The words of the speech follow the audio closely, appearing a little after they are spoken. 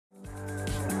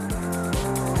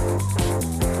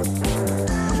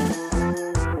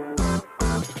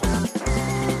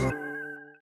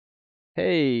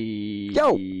Hey,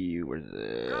 Yo! where's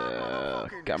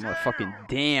got my fucking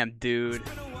damn dude.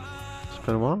 It's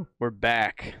been a while. We're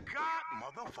back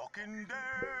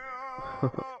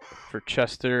for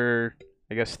Chester.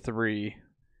 I guess 3.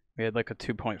 We had like a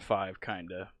 2.5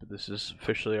 kinda, but this is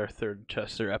officially our 3rd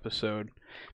Chester episode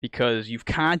because you've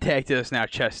contacted us now,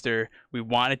 Chester. We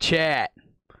want to chat.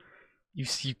 We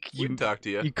can talk to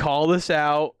you. You called us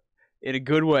out in a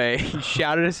good way. You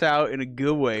shouted us out in a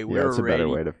good way. Yeah, We're that's a ready better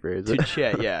way to phrase to it.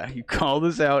 chat. Yeah, you called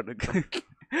us out.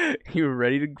 You were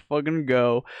ready to fucking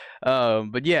go.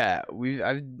 But yeah,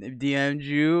 I've DM'd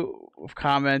you, I've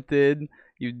commented.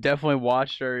 You definitely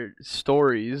watched our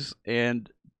stories and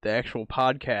the actual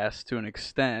podcast to an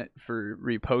extent for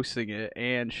reposting it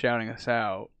and shouting us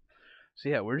out. So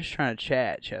yeah, we're just trying to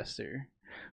chat, Chester.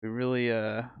 We really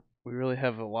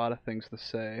have a lot of things to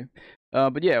say.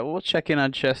 But yeah, we'll check in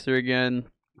on Chester again.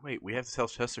 Wait, we have to tell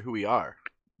Chester who we are.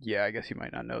 Yeah, I guess you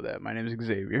might not know that. My name is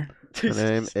Xavier. My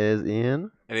name is Ian.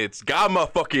 And it's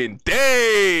Godmotherfucking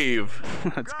Dave!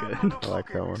 That's good. I like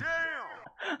that one.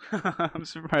 I'm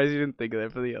surprised you didn't think of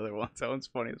that for the other ones. That one's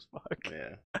funny as fuck.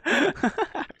 Yeah.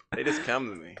 They just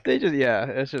come to me.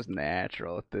 It's just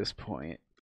natural at this point.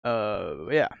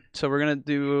 Yeah. So we're gonna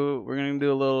do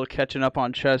a little catching up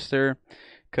on Chester,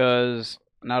 because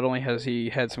not only has he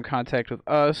had some contact with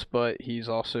us, but he's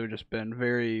also just been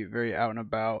very, very out and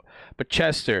about. But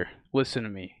Chester, listen to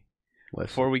me.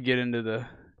 Before we get into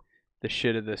the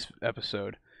shit of this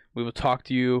episode, we will talk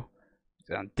to you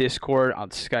on Discord, on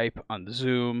Skype, on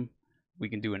Zoom. We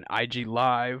can do an IG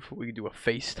Live. We can do a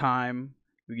FaceTime.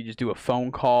 We can just do a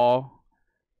phone call.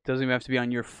 Doesn't even have to be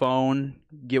on your phone.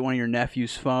 Get one of your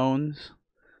nephew's phones.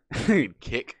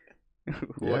 Kick.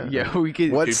 Yeah, we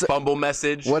could. What's Bumble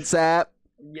message. WhatsApp?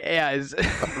 Yeah, it's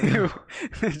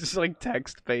just like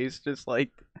text based. Just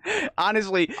like,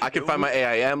 honestly, I can find my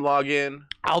AIM login.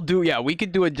 We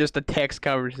could do just a text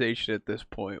conversation at this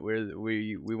point where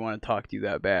we want to talk to you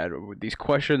that bad. These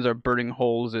questions are burning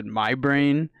holes in my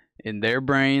brain, in their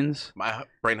brains. My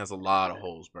brain has a lot of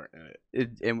holes burnt in it.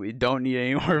 And we don't need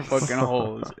any more fucking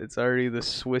holes. It's already the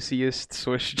Swissiest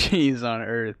Swiss cheese on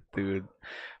earth, dude.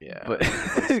 Yeah, But like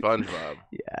SpongeBob.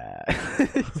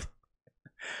 Yeah.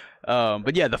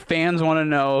 But yeah, the fans want to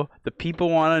know. The people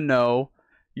want to know.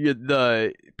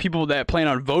 The people that plan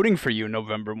on voting for you in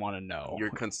November want to know.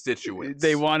 Your constituents.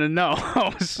 They want to know.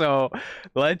 So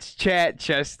let's chat,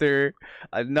 Chester.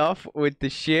 Enough with the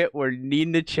shit. We're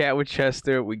needing to chat with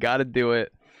Chester. We got to do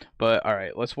it. But all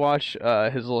right, let's watch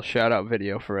his little shout out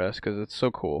video for us because it's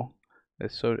so cool.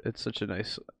 It's such a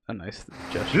nice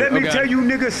gesture. Let me tell you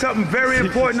niggas something very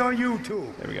important on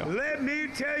YouTube. There we go. Let me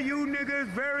tell you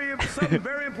niggas something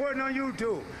very important on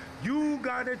YouTube. You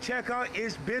gotta check out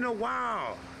It's Been a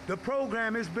While. The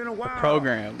program, It's Been a While. The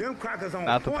program. Them crackers on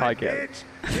Not the point, podcast.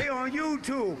 bitch. They on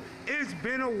YouTube. It's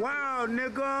Been a While,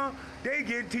 nigga. They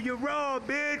get to you raw,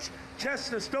 bitch.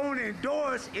 Chester Stone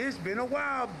endorsed It's Been a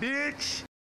While, bitch.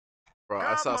 Bro,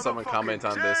 I saw someone comment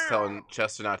on this telling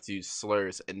Chester not to use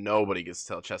slurs, and nobody gets to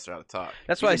tell Chester how to talk.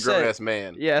 That's why I He's a grown said. ass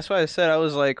man. Yeah, that's why I said I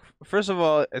was like, first of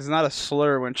all, it's not a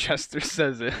slur when Chester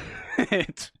says it.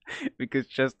 It's because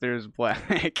Chester is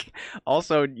black.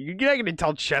 Also, you're not gonna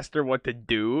tell Chester what to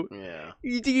do. Yeah.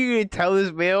 You think you're gonna tell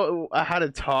this male how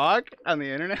to talk on the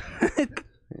internet?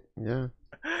 Yeah.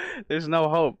 There's no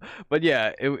hope. But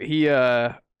yeah, he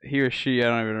or she, I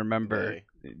don't even remember.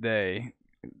 They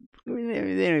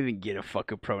don't even get a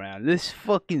fucking pronoun. This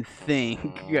fucking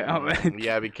thing.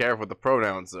 Yeah, be careful with the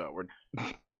pronouns though.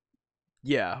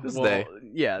 Yeah. This well, they.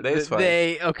 Yeah. They's fine.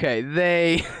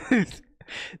 They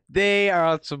they are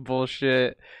on some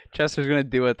bullshit. Chester's gonna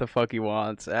do what the fuck he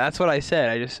wants. That's what I said.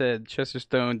 I just said Chester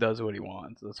Stone does what he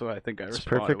wants. That's what I think I It's a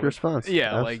responded perfect with. response.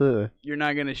 Yeah, absolutely. like you're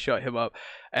not gonna shut him up.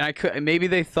 And I could maybe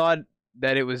they thought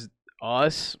that it was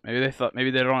us. Maybe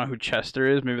they don't know who Chester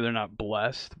is. Maybe they're not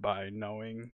blessed by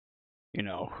knowing,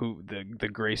 who the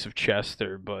grace of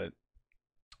Chester. But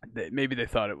maybe they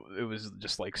thought it was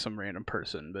just like some random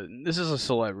person. But this is a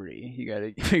celebrity. You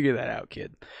gotta figure that out,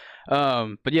 kid.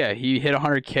 But yeah, he hit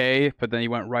 100K, but then he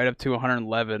went right up to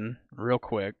 111 real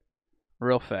quick,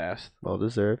 real fast. Well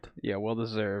deserved. Yeah, well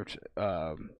deserved.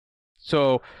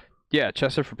 So yeah,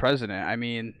 Chester for president. I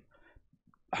mean,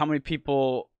 how many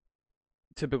people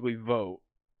typically vote?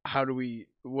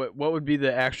 What would be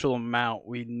the actual amount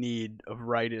we need of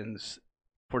write-ins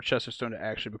for Chester Stone to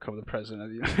actually become the president of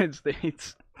the United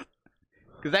States?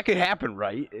 Because that could happen,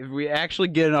 right? If we actually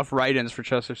get enough write-ins for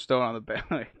Chester Stone on the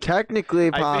ballot. Technically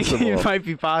I think possible. it might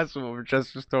be possible for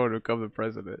Chester Stone to become the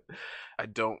president. I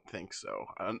don't think so.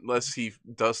 Unless he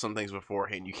does some things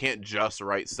beforehand. You can't just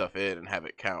write stuff in and have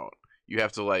it count. you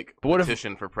have to like But what if-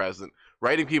 petition for president.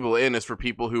 Writing people in is for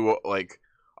people who like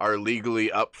are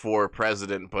legally up for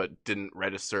president but didn't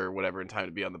register or whatever in time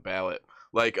to be on the ballot.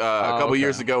 Like a couple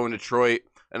years ago in Detroit,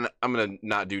 and I'm gonna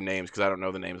not do names because I don't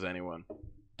know the names of anyone.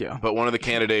 Yeah. But one of the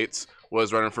candidates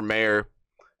was running for mayor,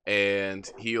 and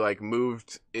he like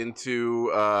moved into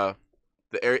the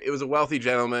area. It was a wealthy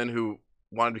gentleman who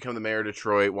wanted to become the mayor of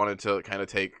Detroit, wanted to kind of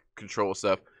take control of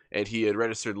stuff, and he had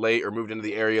registered late or moved into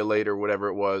the area late or whatever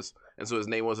it was, and so his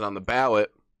name wasn't on the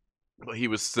ballot, but he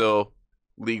was still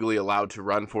legally allowed to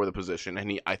run for the position,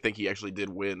 and I think he actually did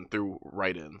win through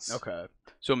write-ins. Okay.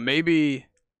 So maybe.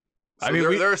 So I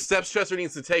mean, there are steps Chester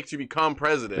needs to take to become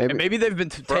president. Maybe- and maybe they've been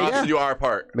for us taking. to do our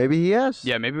part. Maybe he has.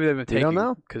 Yeah, maybe they've been taking. You don't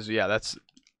know. Because yeah, that's.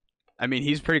 I mean,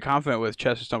 he's pretty confident with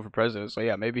Chester Stone for president. So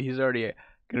yeah, maybe he's already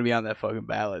gonna be on that fucking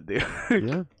ballot, dude.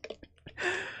 Yeah.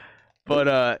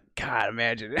 But God,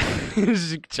 imagine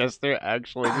Chester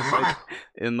actually just like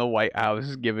in the White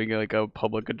House giving like a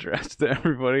public address to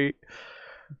everybody.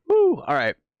 Woo! All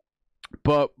right,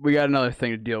 but we got another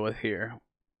thing to deal with here.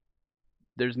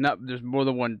 There's more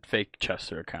than one fake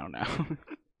Chester account now.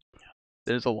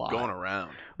 There's a lot Going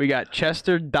around. We got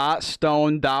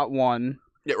Chester.Stone.1.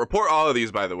 Yeah, report all of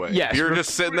these, by the way. Yes, If you're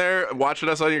just sitting there watching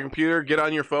us on your computer, get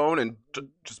on your phone and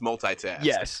just multitask.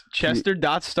 Yes,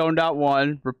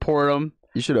 Chester.Stone.1. Report them.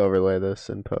 You should overlay this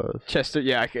in post. Chester,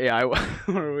 yeah.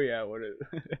 Where are we at? What is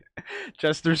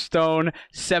Chester Stone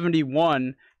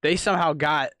 71? They somehow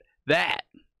got that.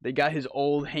 They got his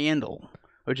old handle,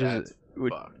 which That's is,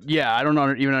 fucked. yeah. I don't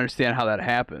even understand how that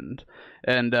happened.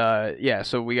 And yeah,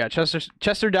 so we got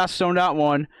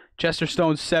Chester.Stone.1, Chester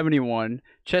Stone 71,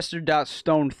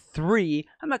 Chester.Stone 3.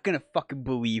 I'm not gonna fucking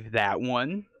believe that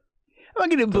one. I'm not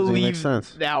gonna Doesn't even make believe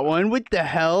sense. that one. What the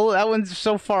hell? That one's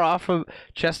so far off from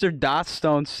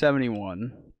Chester.Stone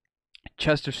 71.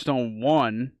 Chester Stone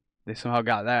 1. They somehow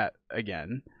got that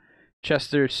again.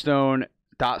 Chester Stone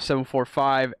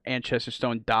 .745 and Chester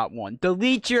Stone .1.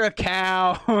 Delete your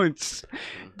accounts.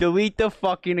 Delete the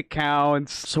fucking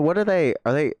accounts. So what are they?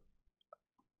 Are they?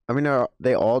 I mean, are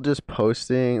they all just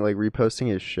posting, like reposting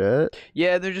his shit?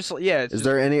 Yeah, they're just It's Is just,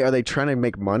 there any? Are they trying to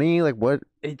make money? Like what?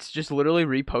 It's just literally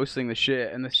reposting the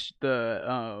shit and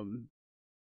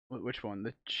which one?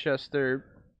 The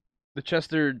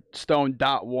Chester Stone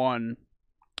 .1,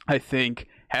 I think,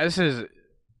 has his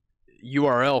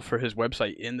URL for his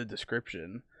website in the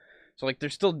description. So like they're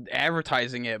still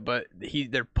advertising it, but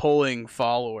they're pulling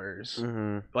followers.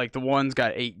 Mm-hmm. Like the one's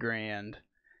got 8 grand,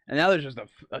 and now there's just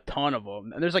a ton of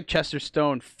them. And there's like Chester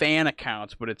Stone fan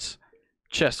accounts, but it's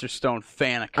Chester Stone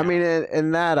fan I account. mean,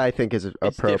 and that I think is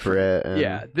appropriate. And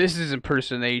Yeah, this is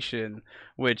impersonation,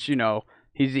 which he's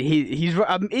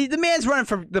the man's running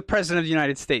for the president of the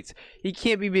United States. He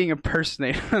can't be being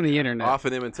impersonated on the internet.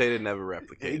 Often imitated, never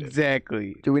replicated.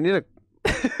 Exactly. Do we need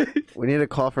a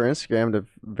call for Instagram to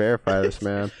verify this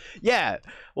man? Yeah,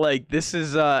 like this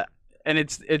is and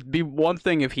it'd be one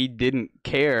thing if he didn't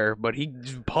care, but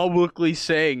he's publicly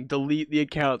saying delete the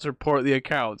accounts, report the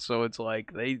accounts. So it's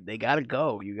like they gotta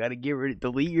go. You gotta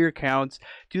delete your accounts,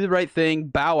 do the right thing,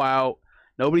 bow out.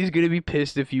 Nobody's gonna be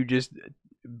pissed if you just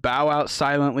bow out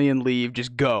silently and leave.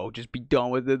 Just go. Just be done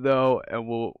with it though, and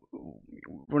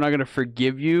we're not gonna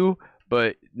forgive you,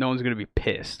 but no one's gonna be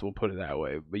pissed. We'll put it that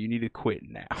way. But you need to quit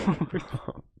now.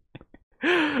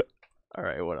 All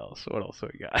right, what else? What else do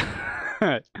we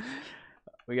got?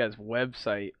 We got his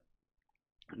website.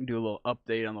 Do a little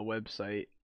update on the website.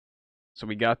 So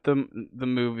we got the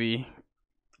movie.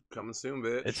 Coming soon,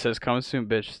 bitch. It says coming soon,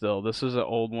 bitch. Still, this is an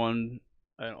old one,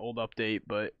 an old update,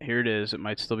 but here it is. It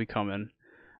might still be coming.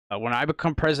 When I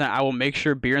become president, I will make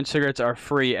sure beer and cigarettes are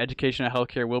free. Education and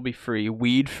healthcare will be free.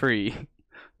 Weed free.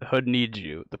 The hood needs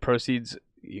you. The proceeds.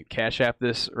 You Cash App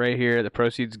this right here. The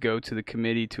proceeds go to the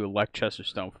committee to elect Chester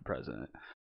Stone for president.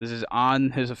 This is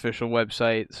on his official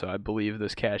website, so I believe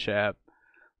this Cash App.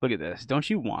 Look at this. Don't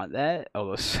you want that? Oh,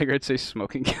 those cigarettes say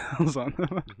smoking kills on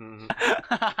them.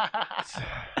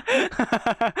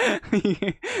 I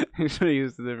should have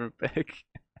used a different pic.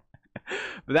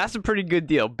 But that's a pretty good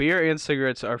deal. Beer and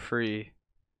cigarettes are free.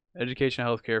 Education,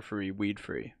 healthcare free. Weed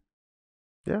free.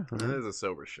 Yeah. This is a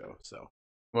sober show, so.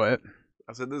 What?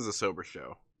 I said this is a sober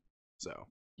show, so.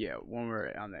 Yeah, when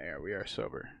we're on the air, we are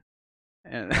sober.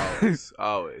 And Always,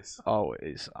 always.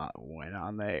 always when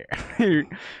on the air.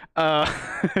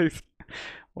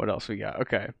 What else we got?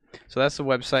 Okay, so that's the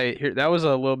website. Here, that was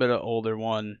a little bit of older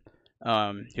one.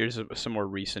 Here's some more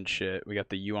recent shit. We got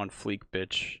the You on Fleek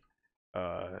bitch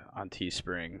on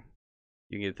Teespring.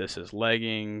 You can get this as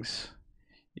leggings.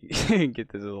 You can get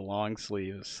this as a long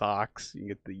sleeve socks. You can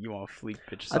get the You on Fleek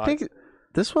bitch socks. I think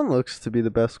This one looks to be the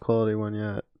best quality one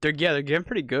yet. They're getting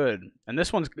pretty good. And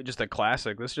this one's just a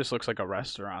classic. This just looks like a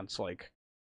restaurant. It's like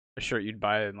a shirt you'd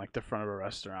buy in like the front of a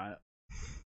restaurant.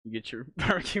 You get your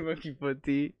barbecue monkey foot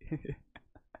tee.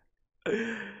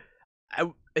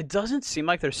 It doesn't seem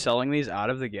like they're selling these out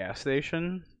of the gas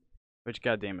station, which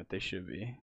goddamn it, they should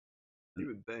be. You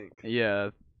would think. Yeah,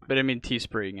 but I mean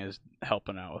Teespring is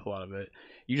helping out with a lot of it.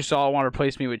 You just all want to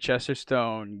replace me with Chester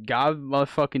Stone. God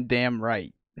motherfucking damn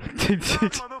right.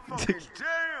 Motherfucking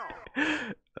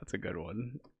damn! That's a good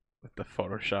one. With the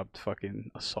photoshopped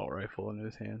fucking assault rifle in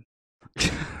his hand.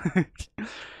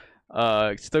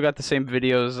 Still got the same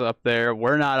videos up there.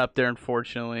 We're not up there,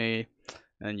 unfortunately.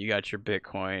 And you got your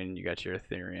Bitcoin, you got your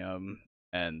Ethereum,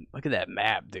 and look at that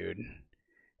map, dude.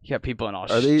 You got people in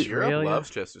Australia. Europe loves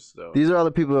Chester Stone. These are all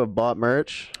the people who have bought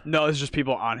merch. No, it's just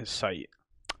people on his site.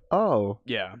 Oh.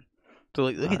 Yeah. So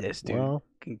look at this, dude. Well.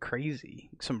 Fucking crazy.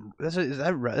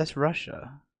 That's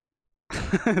Russia.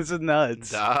 This is nuts.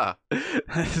 Duh.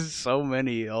 There's so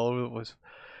many. All of it was.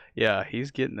 Yeah, he's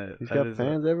getting it. He's That got is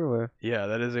fans everywhere. yeah,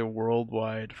 that is a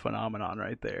worldwide phenomenon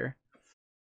right there.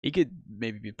 He could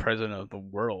maybe be president of the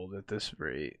world at this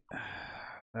rate.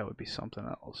 That would be something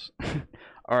else.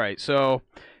 All right, so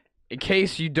in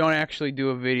case you don't actually do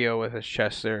a video with us,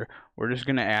 Chester, we're just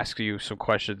going to ask you some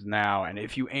questions now. And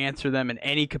if you answer them in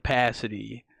any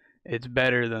capacity, it's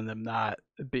better than them not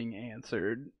being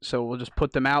answered. So we'll just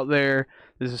put them out there.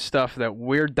 This is stuff that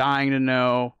we're dying to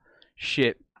know.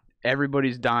 Shit,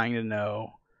 everybody's dying to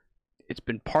know. It's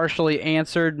been partially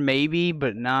answered, maybe,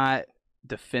 but not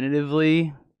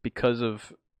definitively because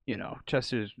of,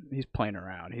 he's playing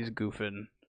around. He's goofing.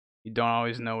 You don't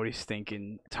always know what he's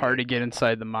thinking. It's hard to get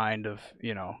inside the mind of,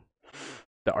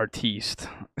 the artiste.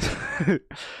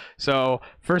 So,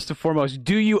 first and foremost,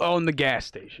 do you own the gas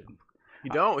station?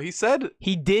 You don't. He said.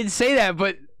 He did say that,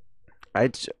 but I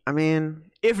mean,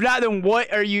 if not, then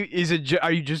what are you?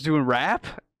 Are you just doing rap?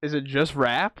 Is it just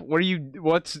rap? What are you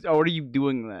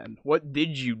doing then? What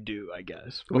did you do? I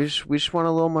guess we just want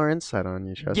a little more insight on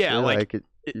you, Chester. Yeah,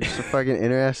 you're just a fucking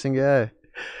interesting guy.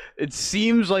 It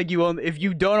seems like you own. If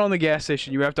you don't own the gas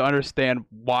station, you have to understand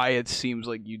why it seems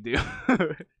like you do.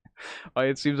 Why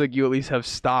it seems like you at least have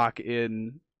stock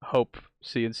in Hope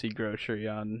CNC Grocery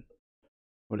on,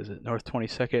 what is it, North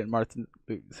 22nd, Martin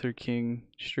Luther King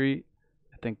Street.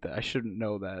 I think that I shouldn't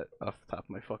know that off the top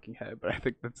of my fucking head, but I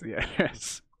think that's the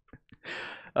address.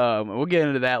 We'll get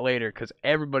into that later because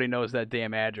everybody knows that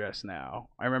damn address now.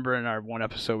 I remember in our one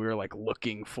episode we were like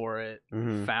looking for it,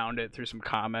 found it through some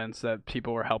comments that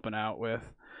people were helping out with.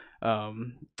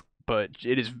 But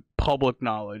it is public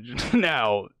knowledge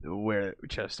now where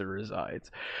Chester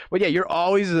resides. But yeah, you're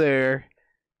always there.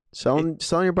 Selling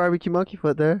your barbecue monkey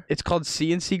foot there. It's called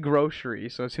CNC Grocery,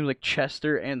 so it seems like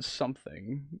Chester and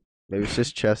something. Maybe it's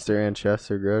just Chester and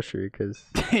Chester Grocery,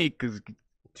 because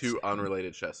Two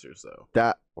unrelated Chesters, though.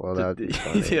 that would be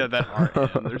funny. Yeah, that are.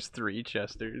 There's 3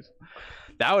 Chesters.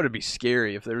 That would be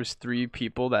scary if there was 3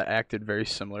 people that acted very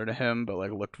similar to him, but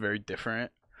like looked very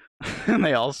different, and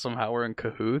they all somehow were in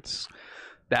cahoots.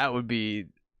 That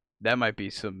might be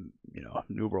some,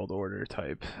 New World Order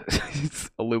type.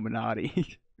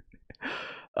 Illuminati.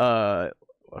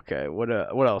 Okay,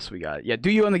 what else we got? Yeah, do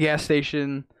you own the gas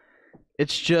station?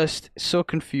 It's just so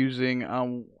confusing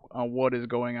on what is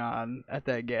going on at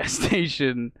that gas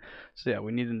station. So yeah,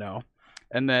 we need to know.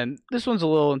 And then this one's a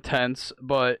little intense,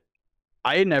 but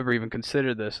I had never even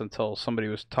considered this until somebody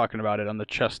was talking about it on the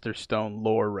Chester Stone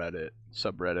lore Reddit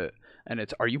subreddit. And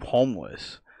it's, are you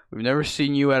homeless? We've never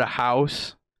seen you at a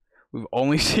house. We've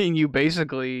only seen you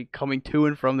basically coming to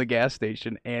and from the gas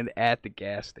station and at the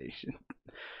gas station.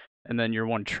 And then your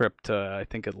one trip to, I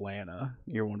think, Atlanta.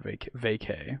 Your one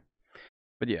vacay.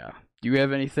 But yeah, do you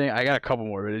have anything? I got a couple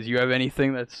more. But do you have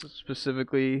anything that's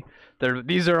specifically there?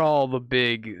 These are all the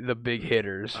big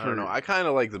hitters. I don't know. I kind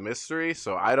of like the mystery,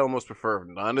 so I'd almost prefer if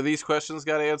none of these questions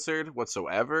got answered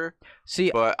whatsoever. See,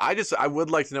 but I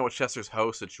would like to know what Chester's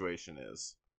hoe situation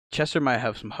is. Chester might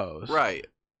have some hoes. Right.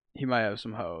 He might have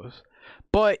some hoes.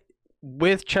 But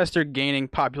with Chester gaining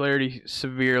popularity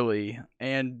severely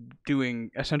and doing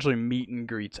essentially meet and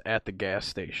greets at the gas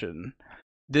station,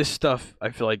 this stuff, I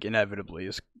feel like, inevitably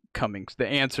is coming. The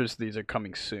answers to these are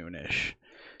coming soonish.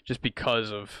 Just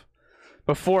because of...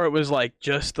 Before, it was like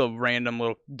just the random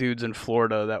little dudes in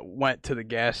Florida that went to the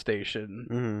gas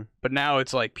station. But now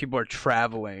it's like people are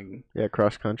traveling. Yeah,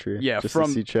 cross country. Yeah, just from...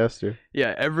 to see Chester.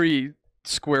 Yeah, every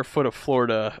square foot of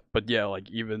Florida, but yeah, like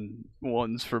even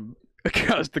ones from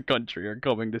across the country are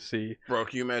coming to see. Bro,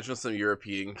 can you imagine some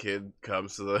European kid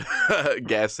comes to the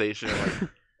gas station and like...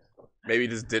 maybe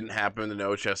just didn't happen to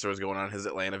know Chester was going on his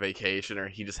Atlanta vacation, or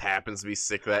he just happens to be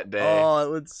sick that day. Oh, it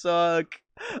would suck.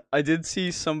 I did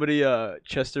see somebody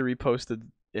Chester reposted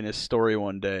in his story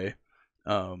one day.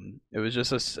 It was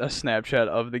just a Snapchat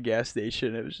of the gas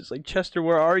station. It was just like, Chester,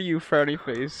 where are you, frowny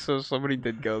face? So somebody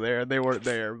did go there. They weren't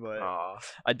there, but Aw.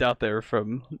 I doubt they were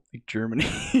from like,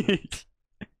 Germany.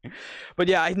 But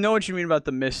yeah, I know what you mean about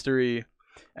the mystery,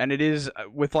 and it is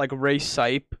with like Ray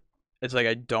Sipe. It's like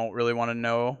I don't really want to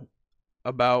know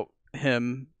about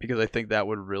him because I think that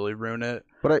would really ruin it.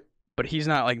 But he's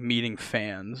not like meeting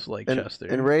fans like Chester.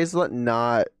 And Ray's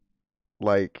not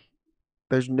like.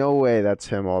 There's no way that's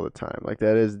him all the time. Like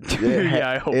that is. Yeah,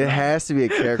 I hope it not. has to be a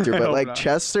character. I But hope like not.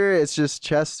 Chester, it's just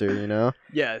Chester. You know.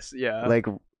 Yes, yeah. Like.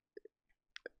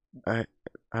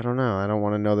 I don't know. I don't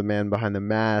want to know the man behind the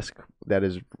mask. That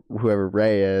is whoever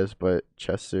Ray is, but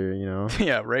Chester. You know.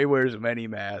 Yeah, Ray wears many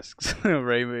masks.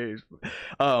 Ray wears.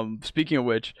 Speaking of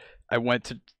which, I went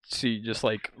to see just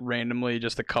like randomly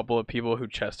just a couple of people who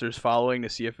Chester's following to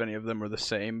see if any of them are the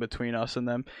same between us and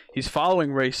them. He's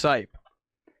following Ray Sipe.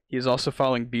 He is also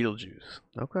following Beetlejuice.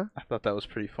 Okay. I thought that was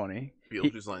pretty funny.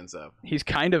 Beetlejuice lines up. He's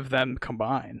kind of them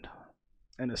combined,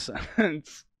 in a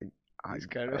sense. He's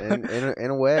kind of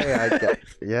In a way,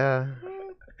 yeah.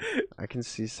 I can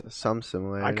see some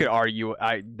similarities. I could argue.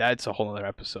 That's a whole other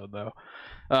episode though.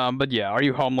 But yeah, are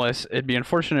you homeless? It'd be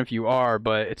unfortunate if you are,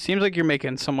 but it seems like you're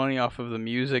making some money off of the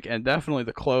music and definitely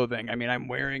the clothing. I mean, I'm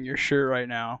wearing your shirt right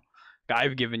now.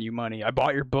 I've given you money. I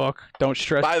bought your book. Don't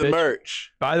stress. Buy the bitch.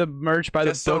 merch. Buy the merch. Buy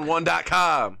the book.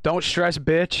 JustOn1.com. Don't stress,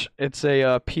 bitch. It's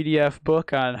a PDF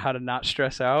book on how to not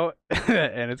stress out,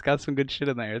 and it's got some good shit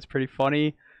in there. It's pretty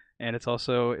funny, and it's got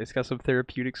some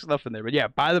therapeutic stuff in there. But yeah,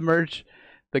 buy the merch.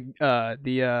 The God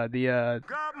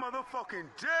motherfucking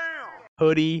damn!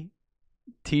 hoodie,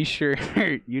 t-shirt.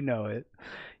 You know it.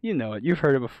 You've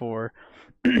heard it before.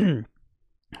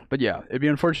 But yeah, it'd be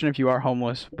unfortunate if you are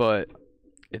homeless, but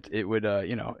it would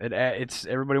it's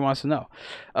everybody wants to know.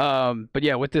 But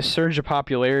yeah, with this surge of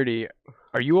popularity,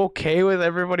 are you okay with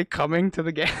everybody coming to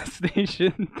the gas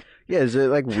station? Yeah, is it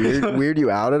like weird you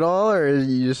out at all, or are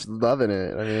you just loving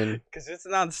it? I mean, because it's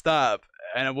nonstop,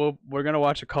 and we're gonna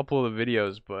watch a couple of the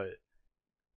videos, but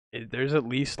there's at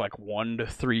least like 1 to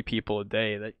 3 people a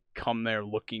day that come there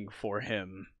looking for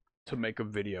him to make a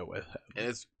video with him. And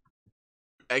it's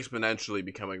exponentially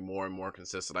becoming more and more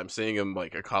consistent. I'm seeing him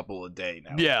like a couple a day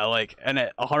now. Yeah, like, and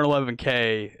at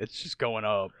 111K, it's just going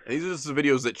up. And these are just the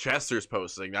videos that Chester's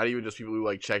posting, not even just people who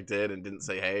like checked in and didn't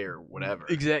say hey or whatever.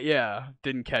 Exactly. Yeah,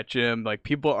 didn't catch him. Like,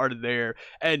 people are there,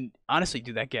 and honestly,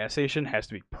 dude, that gas station has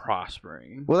to be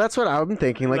prospering. well, that's what I'm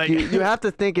thinking. Like you have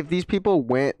to think if these people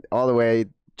went all the way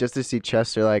just to see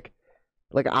Chester, like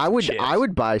I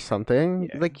would buy something,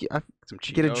 Yeah. like Some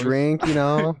Cheetos. get a drink,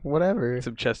 whatever.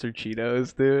 Some Chester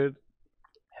Cheetos, dude.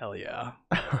 Hell yeah.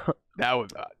 That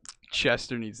would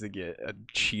Chester needs to get a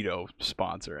Cheeto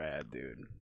sponsor ad, dude.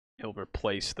 He'll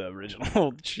replace the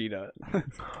original Cheetah.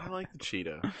 I like the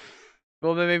Cheetah.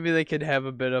 Well, then maybe they could have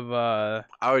a bit of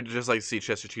I would just like to see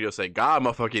Chester Cheeto say, God,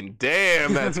 motherfucking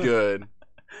damn, that's good.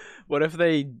 What if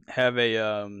they have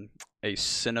a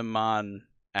Cinnamon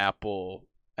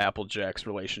Applejack's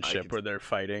relationship where they're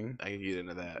fighting? I can get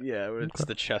into that. Yeah, where it's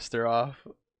the Chester off.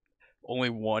 Only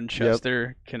one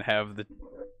Chester can have the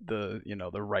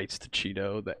rights to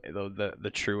Cheeto,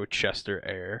 the true Chester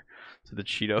heir to the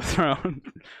Cheeto throne.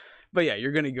 But yeah,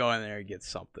 you're gonna go in there and get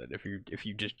something if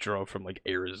you just drove from like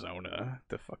Arizona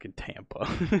to fucking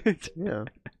Tampa. Yeah.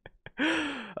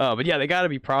 But yeah, they gotta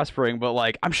be prospering. But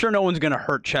like, I'm sure no one's gonna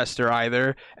hurt Chester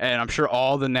either, and I'm sure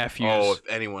all the nephews. Oh, if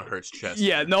anyone hurts Chester.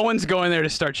 Yeah, no one's going there to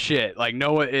start shit. Like,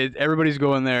 no one. Everybody's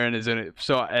going there and is in it.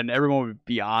 So, and everyone would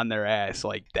be on their ass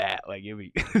like that. Like,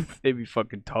 it'd be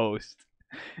fucking toast.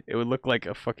 It would look like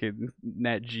a fucking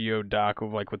Nat Geo doc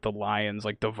of like with the lions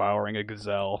like devouring a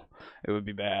gazelle. It would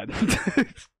be bad.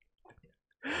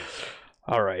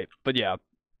 All right, but yeah,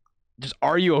 just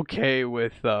are you okay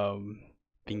with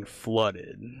being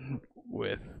flooded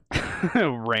with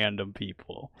random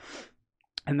people?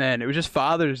 And then it was just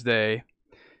Father's Day.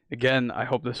 Again, I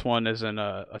hope this one isn't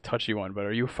a touchy one, but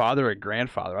are you a father or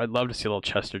grandfather? I'd love to see a little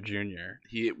Chester Jr.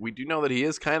 We do know that he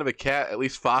is kind of a cat, at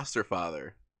least foster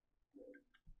father.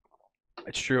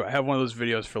 It's true. I have one of those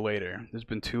videos for later. There's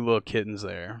been 2 little kittens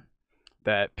there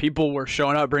that people were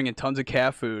showing up bringing tons of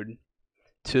cat food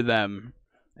to them.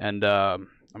 And I'm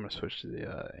going to switch to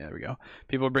the, there we go.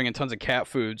 People were bringing tons of cat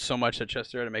food, so much that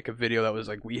Chester had to make a video that was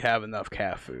like, we have enough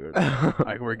cat food.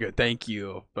 Like, we're good. Thank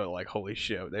you. But like, holy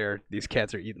shit, these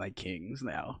cats are eating like kings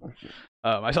now.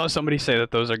 I saw somebody say that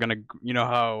those are going to, you know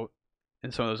how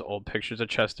in some of those old pictures of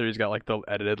Chester, he's got like the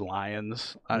edited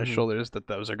lions on his shoulders. That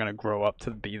those are gonna grow up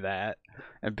to be that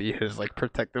and be his like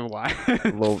protective lion.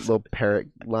 little parrot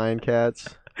lion cats.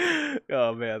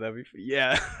 Oh man, that'd be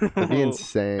yeah. That'd be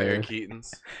insane.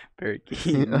 Parakeetans.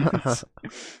 Parakeetans.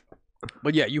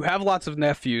 But yeah, you have lots of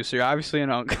nephews, so you're obviously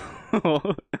an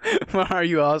uncle. But are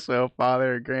you also a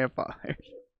father or grandfather?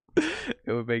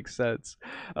 It would make sense.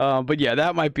 But yeah,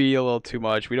 that might be a little too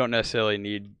much. We don't necessarily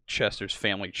need Chester's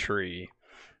family tree.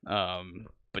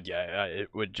 But yeah, it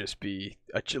would just be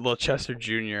a little Chester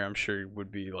Jr. I'm sure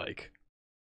would be like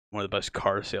one of the best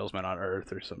car salesmen on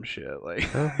earth or some shit. Like,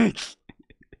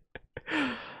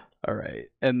 all right,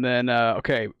 and then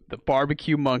okay, the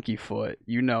barbecue monkey foot.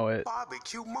 You know it.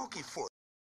 Barbecue monkey foot.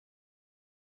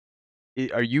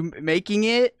 Are you making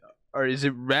it, or is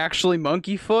it actually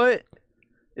monkey foot?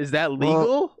 Is that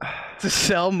legal to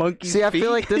sell monkey feet? See, I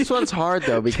feel like this one's hard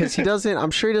though because he doesn't.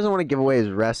 I'm sure he doesn't want to give away his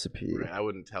recipe. Right, I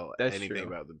wouldn't tell That's anything true.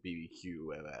 about the BBQ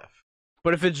MF.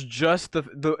 But if it's just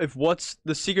if what's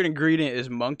the secret ingredient is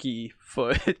monkey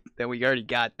foot, then we already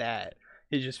got that.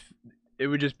 It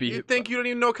would just be. You think you don't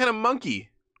even know what kind of monkey?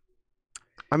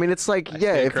 I mean, it's like I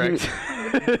yeah, stand if you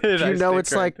corrected. if I you know stand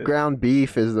it's like corrected. ground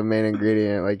beef is the main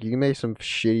ingredient. Like you can make some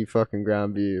shitty fucking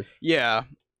ground beef. Yeah,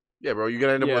 Yeah, bro, you're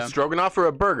gonna end up Yeah. with stroganoff or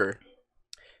a burger.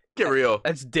 Get real.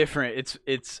 that's different.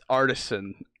 It's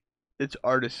artisan. It's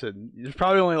artisan. There's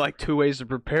probably only like 2 ways to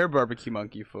prepare barbecue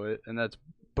monkey foot, and that's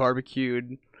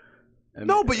barbecued. And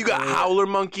No, but you got howler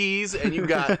monkeys and you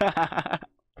got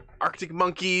Arctic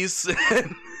monkeys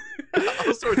and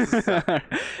all sorts of stuff.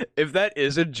 If that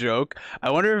is a joke,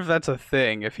 I wonder if that's a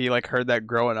thing. If he like heard that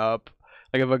growing up,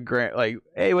 like if a like,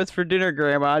 hey, what's for dinner,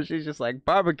 Grandma? She's just like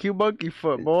barbecue monkey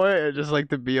foot, boy, and just like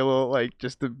to be a little like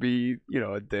just to be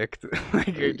a dick,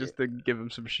 like just to give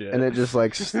him some shit. And it just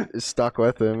like stuck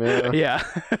with him. Yeah. Yeah,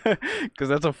 because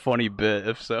that's a funny bit.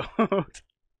 If so,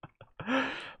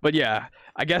 but yeah,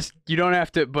 I guess you don't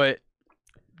have to. But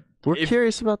We're If-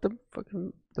 curious about the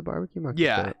barbecue monkey.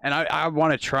 yeah, foot. and I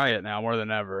want to try it now more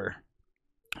than ever.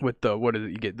 With the what is it?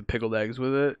 You get the pickled eggs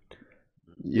with it.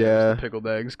 Yeah. Pickled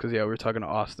eggs, because yeah, we were talking to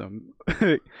Austin.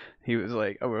 He was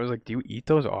like, I was like, do you eat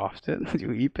those often? Do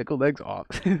you eat pickled eggs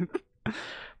often?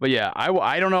 But yeah,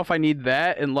 I don't know if I need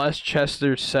that unless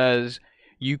Chester says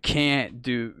you can't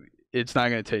do. It's not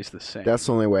gonna taste the same. That's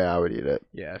the only way I would eat it.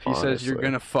 Yeah, if he says you're honestly.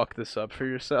 gonna fuck this up for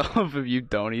yourself if you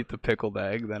don't eat the pickled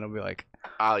egg, then it'll be like,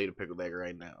 I'll eat a pickled egg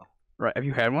right now. right? Have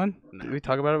you had one? No. Did we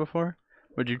talk about it before?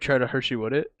 Would you try to Hershey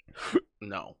Wood it?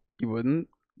 No. You wouldn't.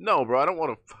 No, bro, I don't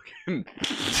want a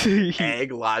fucking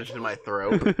egg lodged in my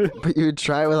throat. But you would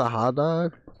try it with a hot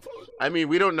dog? I mean,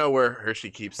 we don't know where Hershey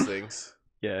keeps things.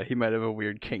 Yeah, he might have a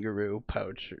weird kangaroo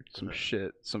pouch or some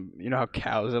shit. You know how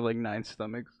cows have like 9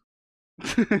 stomachs?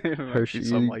 It might be Hershey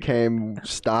something like came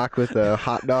stock with a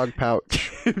hot dog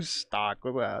pouch. stock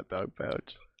with a hot dog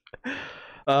pouch.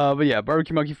 But yeah,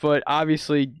 barbecue monkey foot.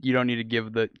 Obviously, you don't need to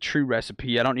give the true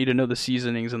recipe. I don't need to know the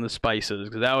seasonings and the spices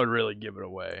because that would really give it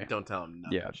away. Don't tell him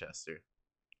nothing, Yeah. Chester.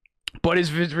 But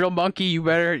if it's real monkey,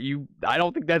 I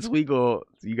don't think that's legal.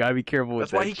 You gotta be careful with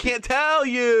That's why that he shit. can't tell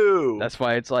you. That's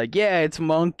why it's like, yeah, it's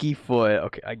monkey foot.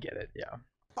 Okay, I get it. Yeah.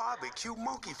 Barbecue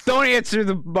monkey foot. Don't answer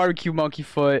the barbecue monkey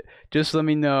foot. Just let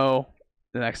me know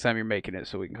the next time you're making it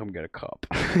so we can come get a cup.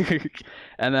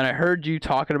 And then I heard you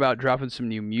talking about dropping some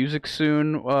new music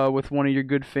soon with one of your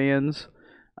good fans.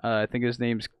 I think his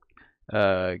name's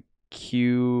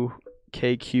KQ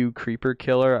Creeper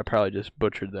Killer. I probably just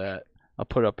butchered that. I'll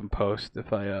put it up in post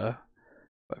if I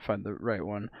find the right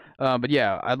one. But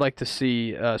yeah, I'd like to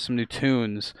see some new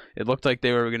tunes. It looked like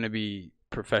they were going to be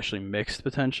professionally mixed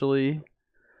potentially.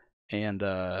 And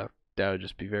that would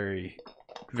just be very,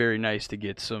 very nice to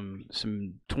get some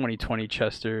 2020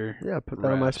 Chester. Yeah, put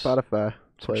that on my raps, Spotify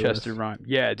some playlist. Chester rhyme.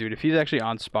 Yeah, dude, if he's actually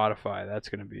on Spotify, that's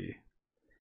gonna be.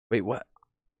 Wait, what?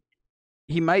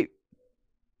 He might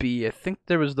be. I think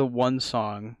there was the one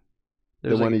song.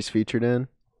 The one he's featured in?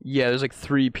 Yeah, there's like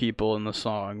 3 people in the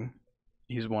song.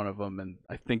 He's one of them, and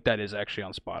I think that is actually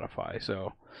on Spotify.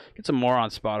 So get some more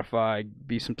on Spotify.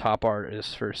 Be some top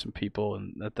artists for some people,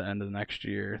 and at the end of the next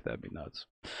year, that'd be nuts.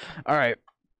 All right,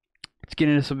 let's get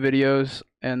into some videos,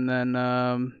 and then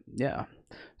yeah.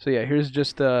 So yeah, here's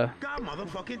just God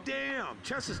motherfucking damn.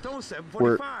 Chester Stone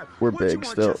 745. we're What big you want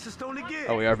still. Chester Stone to get?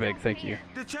 Oh, we are big. Thank you.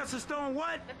 The Chester Stone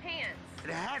what? The pants.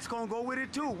 The hat's gonna go with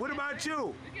it too. What about you?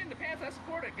 You're getting the pants I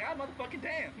supported. God motherfucking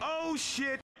damn. Oh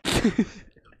shit.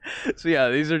 So yeah,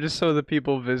 these are just some of the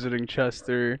people visiting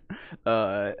Chester,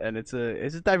 and it's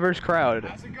a diverse crowd.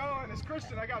 How's it going? It's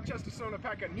Christian. I got Chester Stone a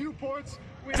pack of Newports.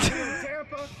 We here in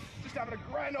Tampa, just having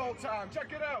a grand old time.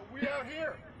 Check it out. We out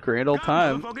here. Grand old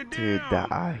time. Dude, the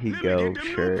Ahigo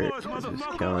shirt is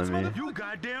just killing me. You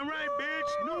goddamn right,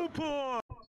 bitch. Newport.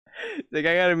 Like,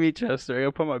 I gotta meet Chester. I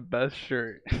gotta put my best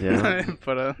shirt. Yeah. And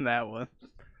put on that one.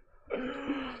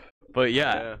 But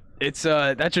yeah, it's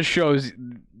that just shows,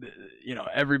 you know,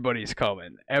 everybody's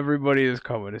coming. Everybody is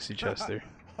coming to see Chester.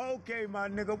 Okay, my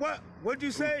nigga. What'd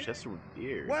you say? Chester with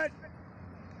beard.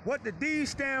 What the D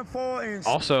stand for in...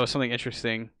 Also, something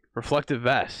interesting: reflective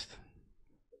vest.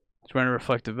 He's wearing a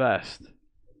reflective vest.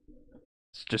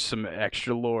 It's just some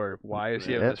extra lore. Why is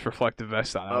he have this reflective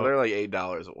vest on? Oh, they're like $8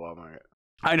 at Walmart.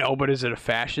 I know, but is it a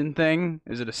fashion thing?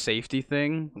 Is it a safety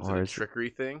thing? Is it a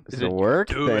trickery thing? It's a work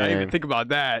Dude, thing. I didn't even think about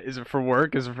that. Is it for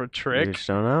work? Is it for a trick? You just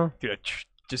don't know. Dude,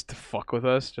 just to fuck with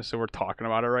us, just so we're talking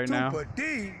about it right now. Super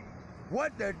D?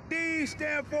 What the D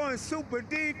stand for in Super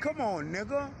D? Come on,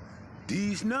 nigga.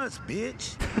 D's nuts,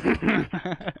 bitch.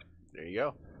 There you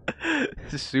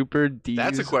go. Super D's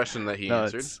That's a question that he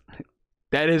nuts. answered.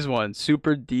 That is one.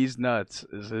 Super D's nuts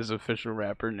is his official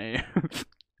rapper name.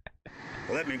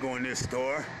 Let me go in this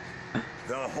store.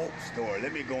 The Hope store.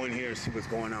 Let me go in here and see what's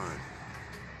going on.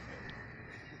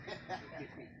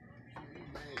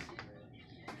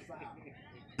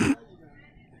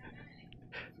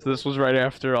 So this was right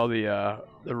after all the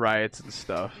riots and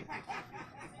stuff.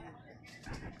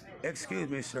 Excuse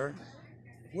me, sir.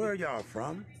 Where are y'all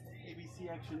from? ABC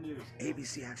Action News.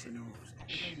 ABC Action News.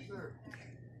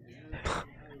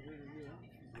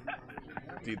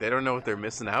 Dude, they don't know what they're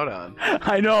missing out on.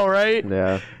 I know, right?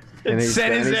 Yeah. And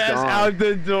sent his ass gone. out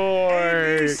the door.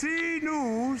 ABC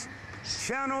News,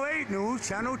 Channel 8 News,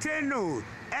 Channel 10 News,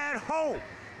 at Hope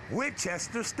with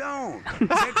Chester Stone.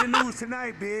 Check the news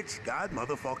tonight, bitch. God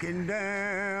motherfucking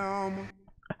damn.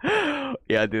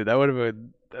 Yeah, dude, that would have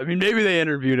been. I mean, maybe they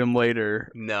interviewed him later.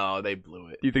 No, they blew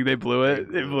it. You think they blew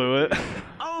it? They blew it.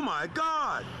 Oh my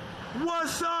God.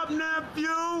 What's up,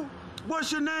 nephew?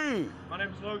 What's your name? My name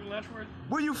is Logan Letchworth.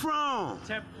 Where you from?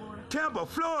 Tampa, Florida. Tampa,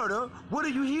 Florida. What are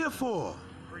you here for?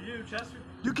 For you, Chester.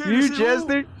 You came You, to see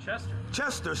Chester? who? Chester.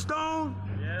 Chester Stone?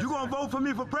 Yes, You gonna vote for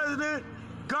me for president?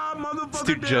 God motherfucking This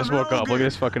dude damn just woke up. Logan. Look at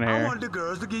his fucking I hair. want the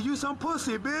girls to give you some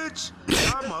pussy, bitch.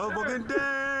 God motherfucking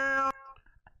damn.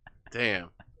 Damn.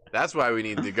 That's why we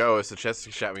need to go, is so Chester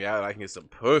can shout me out and I can get some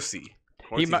pussy.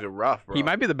 Quarantines are rough, bro. He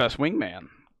might be the best wingman.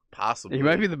 Possibly. He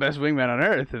might be the best wingman on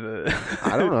earth.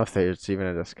 I don't know if there's even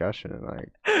a discussion. Like,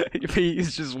 If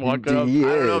he's just walking up. he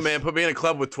I don't know, is. man. Put me in a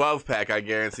club with 12-pack, I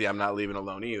guarantee I'm not leaving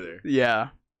alone either. Yeah.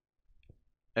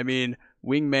 I mean,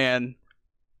 wingman,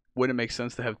 wouldn't it make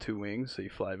sense to have two wings so you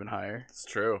fly even higher? It's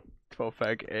true.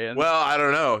 12-pack and... Well, I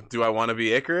don't know. Do I want to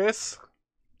be Icarus?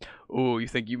 Ooh, you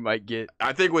think you might get...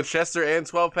 I think with Chester and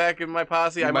 12-pack in my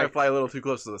posse, You I might might- fly a little too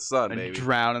close to the sun, and maybe.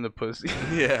 drown in the pussy?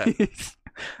 Yeah.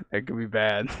 That could be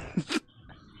bad.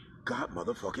 God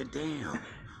motherfucking damn.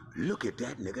 Look at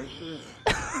that nigga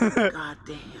head. God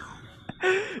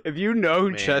damn. If you know who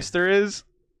Man. Chester is,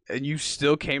 and you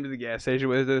still came to the gas station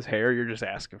with his hair, you're just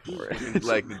asking for it.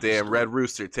 Like the damn Red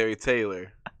Rooster, Terry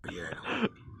Taylor. Yeah.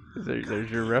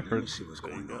 There's your Let me reference. see what's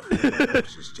going on.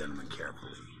 Watch this gentleman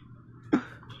carefully.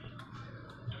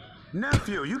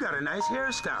 Nephew, you got a nice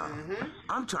hairstyle.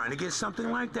 I'm trying to get something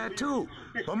like that too.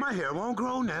 But my hair won't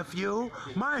grow, nephew.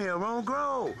 My hair won't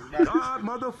grow. God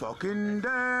motherfucking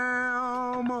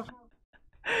damn.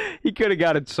 He could have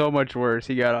got it so much worse.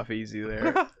 He got off easy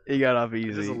there. He got off This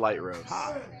is a easy. light roast.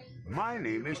 Hi, my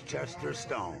name is Chester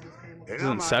Stone. And is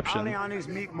I'm Inception. at Aliani's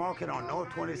Meat Market on North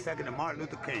 22nd and Martin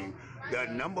Luther King, the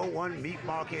 #1 meat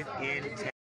market in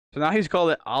town. So now he's called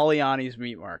it Aliani's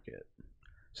Meat Market.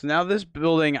 So now this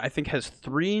building, I think, has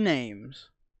 3 names.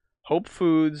 Hope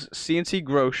Foods, CNC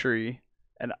Grocery,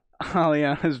 and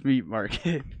Aliana's Meat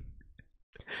Market.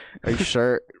 Are you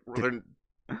sure? They're-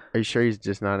 Are you sure he's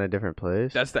just not in a different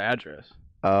place? That's the address.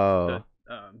 Oh.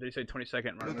 Did you say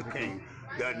 22nd? Martin Luther Luther King?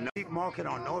 King, the meat market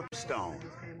on North Stone.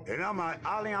 And I'm at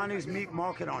Aliani's Meat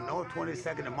Market on North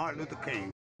 22nd and Martin Luther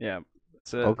King, Yeah,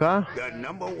 that's it. Okay. the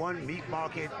 #1 meat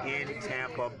market in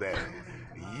Tampa Bay.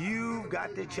 You've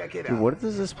got to check it Dude, out. what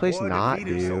does this place Boy, the not meat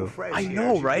is so do? fresh I here, know, as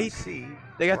you can right? see,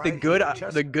 They got the right good here,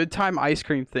 just- the good time ice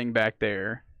cream thing back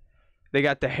there. They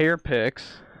got the hair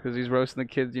picks because he's roasting the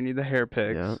kids. You need the hair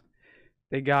picks. Yeah.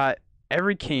 They got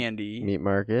every candy. Meat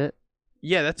market.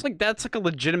 Yeah, that's like a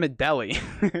legitimate deli.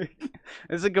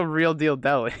 It's like a real deal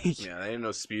deli. yeah, that ain't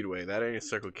no Speedway. That ain't a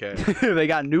Circle K. They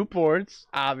got Newports,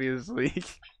 obviously.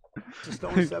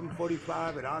 Stone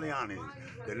 745 at Aliani's,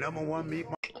 the #1 meat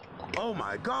market. Oh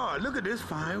my God, look at this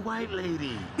fine white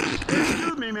lady.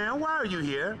 Excuse me, man, why are you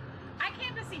here? I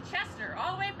came to see Chester,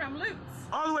 all the way from Luke's.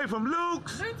 All the way from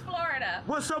Luke's? Luke's, Florida.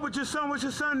 What's up with your son? What's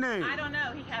your son's name? I don't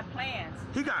know. He had plans.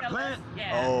 He got plans?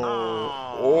 Yeah.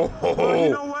 Oh. Well, you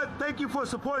know what? Thank you for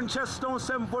supporting Chester Stone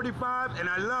 745, and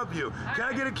I love you. Can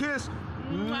I get a kiss?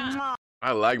 Mwah.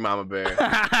 I like Mama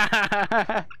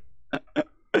Bear.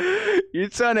 Your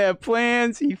son had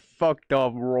plans. He fucked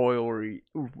up royally.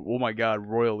 Oh my God,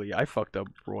 royally. I fucked up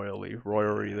royally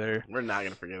there. We're not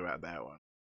gonna forget about that one.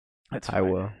 That's I fine.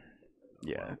 will.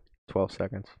 Yeah. 12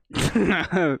 seconds.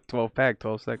 12 pack,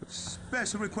 12 seconds.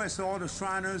 Special request to all the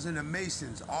Shriners and the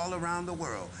Masons all around the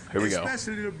world. Here we go.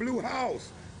 Especially the Blue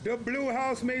House. The Blue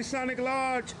House Masonic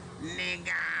Lodge.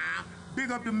 Nigga.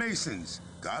 Big up the Masons.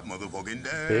 God motherfucking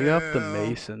damn. Big up the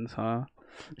Masons, huh?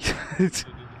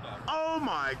 Oh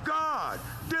my God.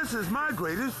 This is my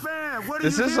greatest fan. What are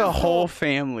This you is here a whole for?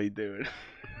 family, dude.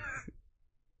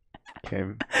 Okay.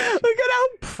 Look at how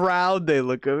proud they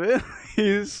look of it.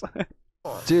 He's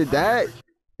Dude, that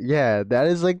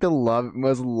is like the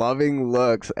most loving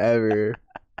looks ever.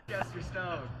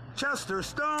 Chester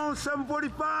Stone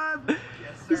 745.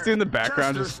 He's doing the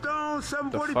background. Chester Just Stone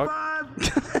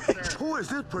 745. Who is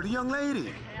this pretty young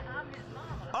lady?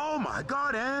 Oh my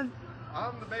God, Ann.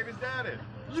 I'm the baby's daddy.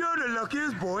 You're the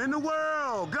luckiest boy in the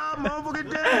world. God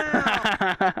motherfucking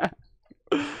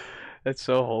damn. That's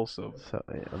so wholesome. So,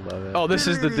 I love it. Oh, this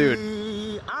is the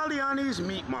dude. Aliani's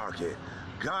Meat Market.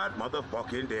 God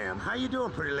motherfucking damn. How you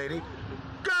doing, pretty lady?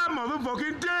 God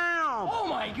motherfucking damn. Oh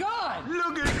my God!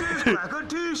 Look at this cracker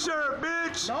t-shirt,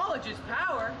 bitch. Knowledge is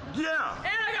power. Yeah. And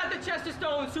I got the Chester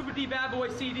Stone Super D Bad Boy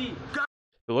CD.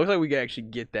 It looks like we can actually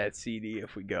get that CD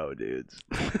if we go, dudes.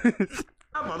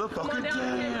 God Come on motherfucking down to Kansas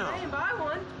City damn. and buy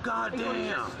one. God And go to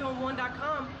damn.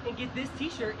 ChesterStone1.com and get this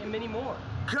T-shirt and many more.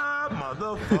 God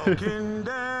motherfucking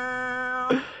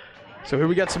damn. So here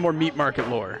we got some more meat market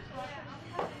lore.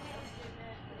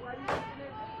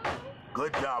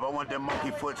 Good job. I want them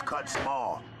monkey foots cut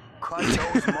small. Cut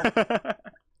those monkey.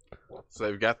 So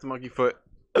they've got the monkey foot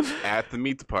at the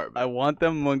meat department. I want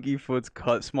them monkey foots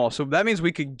cut small. So that means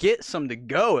we could get some to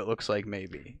go, it looks like,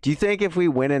 maybe. Do you think if we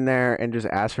went in there and just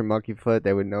asked for monkey foot,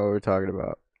 they would know what we're talking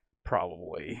about?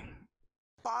 Probably.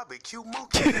 Barbecue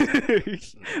monkey.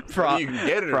 Whether you can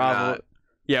get it or not.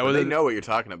 Yeah, Well, well, they know what you're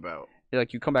talking about.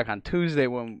 like you come back on Tuesday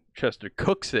when Chester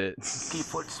cooks it. Monkey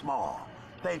foot small.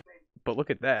 They But look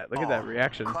at that. Look at that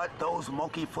reaction. cut those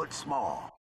monkey foot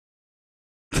small.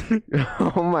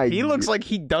 Oh my! He looks like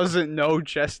he doesn't know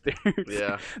Chester.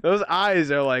 Yeah. Those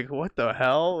eyes are like, what the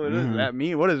hell? What does Mhm. that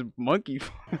mean? What is monkey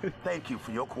foot? Thank you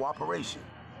for your cooperation.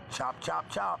 Chop, chop,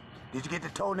 chop. Did you get the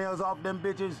toenails off them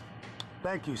bitches?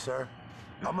 Thank you, sir.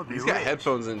 I'm gonna be He's got rich.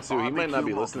 headphones in too. He might not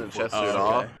be Barbecue listening to monkey Chester foot. at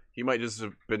all. okay. He might just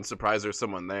have been surprised there's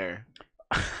someone there.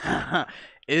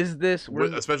 Is this?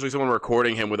 Especially someone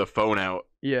recording him with a phone out.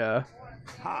 Yeah.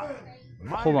 Hi.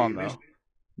 My Hold on name is though.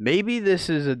 Maybe this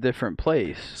is a different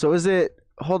place. So is it?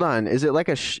 Hold on. Is it like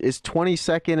is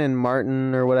 22nd and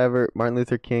Martin or whatever, Martin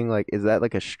Luther King? Like, is that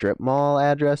like a strip mall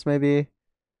address? Maybe.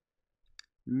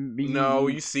 No,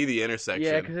 you see the intersection.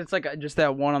 Yeah, because it's like just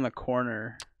that one on the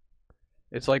corner.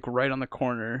 It's like right on the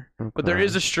corner, but there Okay.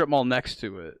 is a strip mall next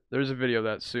to it. There's a video of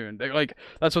that soon. Like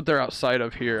that's what they're outside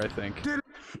of here, I think.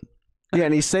 Yeah,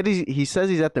 and he said he says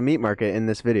he's at the meat market in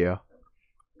this video.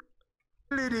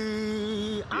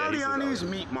 Aliani's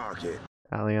Meat Market.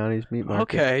 Aliani's meat market.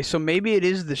 Okay, so maybe it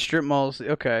is the strip malls.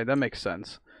 Okay, that makes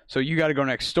sense. So you got to go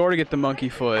next door to get the monkey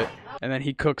foot, and then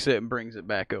he cooks it and brings it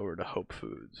back over to Hope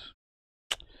Foods.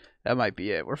 That might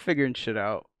be it. We're figuring shit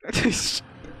out.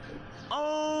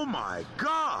 Oh my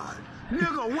God.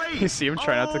 Nigga, wait. You see him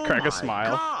try not to crack a Oh my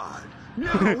smile. God.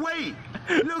 Nigga, wait.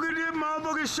 Look at this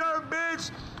motherfucking shirt,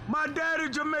 bitch. My daddy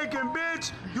Jamaican,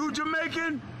 bitch. You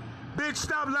Jamaican? Bitch,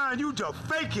 stop lying. You just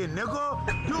faking,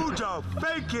 nigga. You just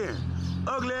faking.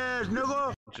 Ugly ass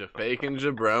nigga. Fake and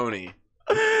jabroni.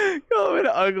 Oh, an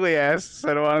ugly ass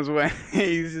set him on his way.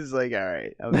 He's just like, all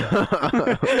right. I'm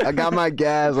done." I got my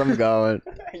gas. I'm going.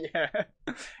 Yeah.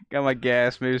 Got my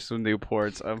gas, maybe some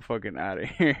Newports. I'm fucking out of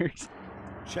here.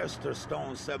 Chester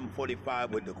Stone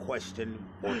 745 with the question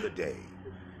for the day.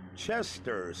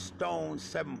 Chester Stone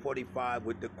 745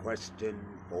 with the question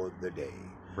for the day.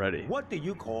 Ready. What do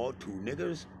you call two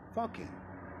niggas fucking?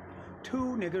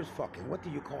 Two niggas fucking. What do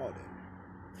you call them?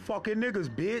 Fucking niggas,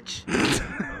 bitch.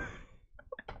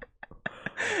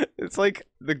 It's like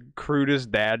the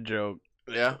crudest dad joke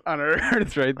Yeah. on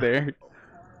earth right there.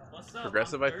 What's up?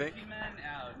 Progressive, I'm I think. Durkee, man.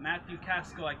 Matthew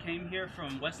Casco. I came here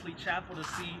from Wesley Chapel to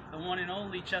see the one and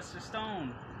only Chester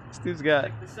Stone. This dude's got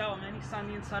Check this out, man. He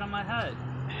signed the inside of my head.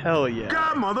 Hell yeah.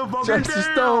 God motherfucking Chester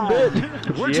damn. Stone,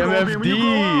 bitch. What you gonna be when you grow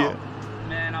GMFD. up?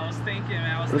 Man, I was thinking,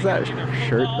 What is that either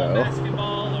shirt, football, though?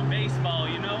 basketball, or baseball,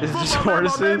 you know? Is this Football,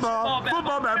 horses? baseball,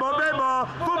 football, baseball, baseball,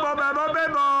 football, baseball,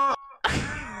 baseball.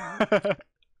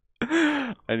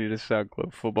 I need a sound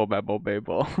clip. Football, ball,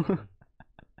 baseball.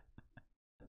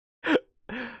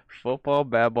 Football,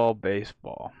 ball,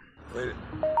 baseball.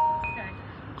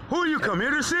 Who you come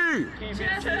here to see?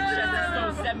 Chester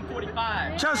Stone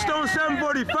 745. Chestone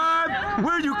 745?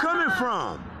 Where you coming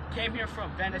from? Came here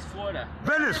from Venice, Florida.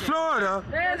 Venice, Florida?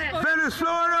 Venice,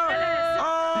 Florida?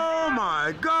 Oh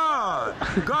my God.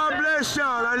 God bless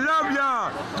y'all. I love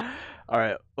y'all. All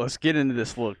right, let's get into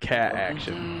this little cat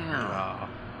action. Oh,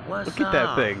 look at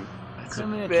that thing. That's a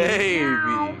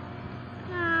baby.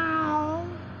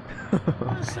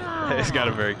 It's got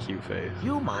a very cute face.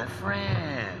 You my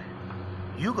friend.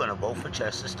 You gonna vote for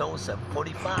Chester Stone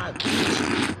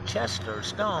 745. Chester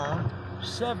Stone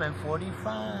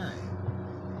 745.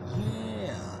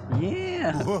 Yeah.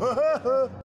 Yeah.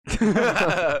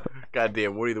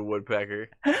 Goddamn Woody the Woodpecker.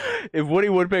 If Woody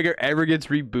Woodpecker ever gets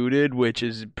rebooted, which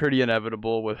is pretty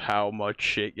inevitable with how much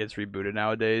shit gets rebooted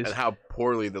nowadays. And how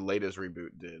poorly the latest reboot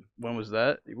did. When was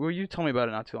that? Well, you told me about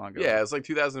it not too long ago. Yeah, it's like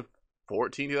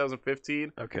 2014,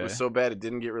 2015. Okay. It was so bad it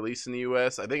didn't get released in the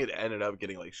US. I think it ended up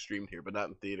getting like streamed here, but not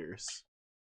in theaters.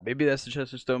 Maybe that's the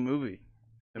Chester Stone movie.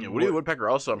 And Yeah, Woody the Woodpecker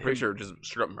also, I'm pretty sure, just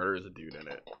straight up murders a dude in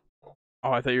it.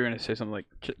 Oh, I thought you were gonna say something like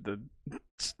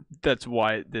that's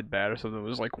why it did bad or something. It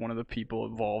was like one of the people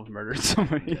involved murdered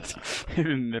somebody in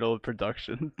the middle of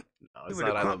production. No, it's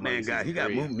not. I Love man Lucy guy. He got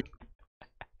 3. movie.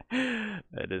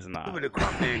 That is not. The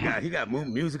Crump man guy. He got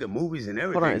music and movies and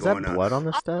everything. Hold on, is that going blood on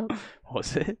the step?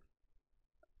 Was it?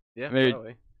 Yeah, Maybe-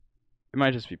 probably. It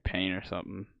might just be pain or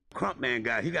something. Crump man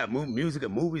guy. He got music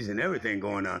and movies and everything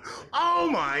going on. Oh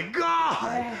my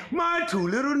God! My two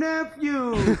little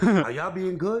nephews. Are y'all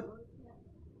being good?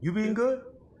 You being good?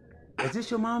 Is this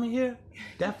your mommy here?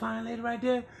 That fine lady right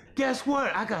there? Guess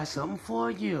what? I got something for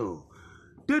you.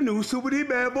 The new Super D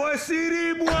Bad Boy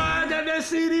CD, boy. I got that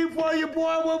CD for you,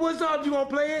 boy. What's up? You gonna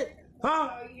play it?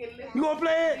 Huh? You gonna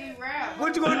play it?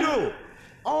 What you gonna do?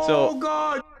 Oh, So-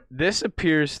 God. This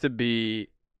appears to be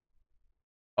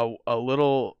a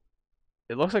little.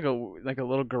 It looks like a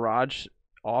little garage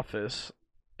office,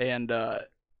 and I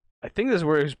think this is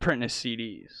where he was printing his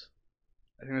CDs.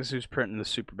 I think this is who's printing the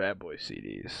Super Bad Boy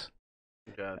CDs.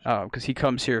 Gotcha. Because he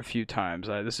comes here a few times.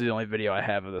 This is the only video I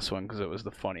have of this one because it was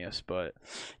the funniest. But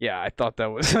yeah, I thought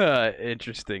that was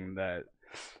interesting. That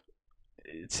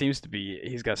it seems to be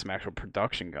he's got some actual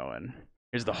production going.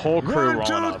 Here's the whole crew One,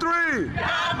 two, rolling up. three.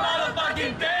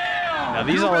 Now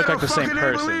these You all look better like the same fucking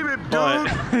person, believe it,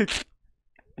 but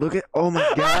Look at, oh my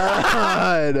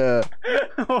God.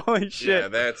 holy shit, Yeah,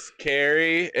 that's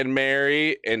Carrie and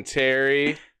Mary and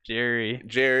Terry, Jerry.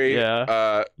 Jerry,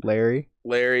 Yeah. Larry.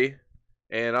 Larry,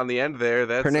 and on the end there,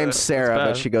 that's Her name's Sarah, but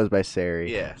bad. she goes by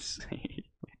Sari. Yes.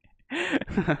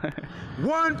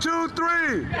 1, 2,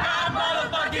 3.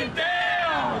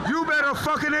 You better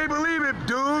fucking believe it,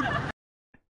 dude.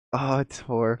 Oh, it's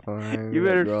horrifying. You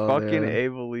better Girl, fucking yeah.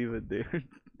 believe it, dude. We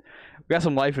got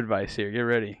some life advice here. Get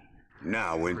ready.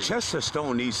 Now, when Chester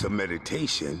Stone needs some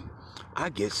meditation, I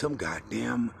get some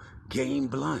goddamn game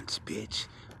blunts, bitch.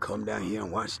 Come down here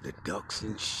and watch the ducks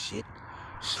and shit.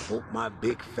 Smoke my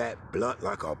big fat blunt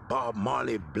like a Bob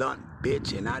Marley blunt,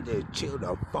 bitch, and I just chill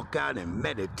the fuck out and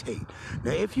meditate.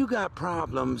 Now, if you got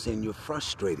problems and you're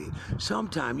frustrated,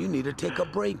 sometime you need to take a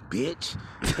break, bitch.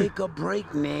 Take a break,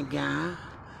 nigga.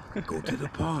 Go to the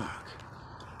park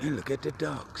and look at the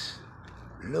ducks.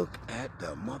 Look at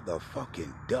the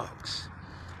motherfucking ducks.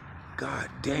 God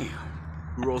damn.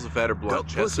 Who rolls a fatter blunt, Duck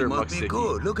Chester pussy or must be Muck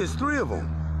good. Look, it's 3 of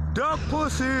them. Duck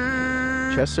pussy.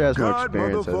 Chester has more God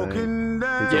experience, I think.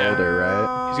 motherfucking He's older,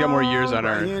 right? He's got more years on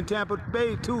Right Earth. here in Tampa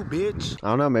Bay too, bitch. I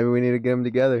don't know. Maybe we need to get them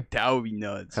together. That would be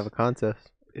nuts. Have a contest.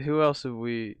 Who else have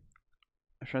we?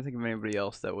 I'm trying to think of anybody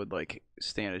else that would like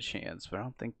stand a chance, but I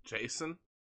don't think. Jason?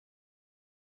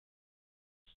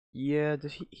 Yeah,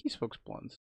 does he smokes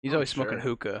blunts. He's Oh, always smoking sure.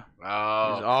 hookah. He's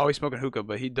Oh. always smoking hookah,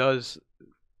 but he does.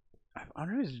 I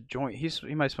don't know his joint.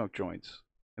 He might smoke joints.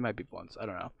 It might be blunts. I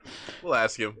don't know. We'll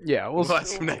ask him. Yeah, We'll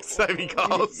ask him next time he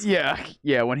calls.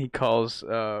 Yeah, when he calls,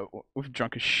 we're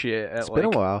drunk as shit. At It's been a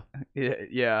while.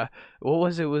 Yeah. What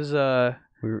was it? Was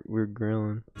We're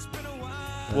grilling.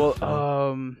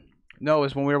 well, no, it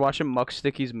was when we were watching Muck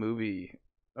Sticky's movie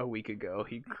a week ago.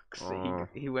 He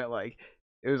went like,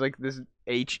 it was like this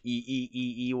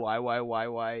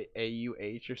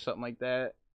HEEEEYYYYYAUH or something like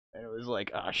that. And it was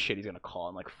like, oh shit, he's gonna call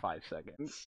in like 5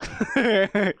 seconds.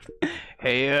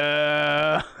 Hey,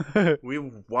 We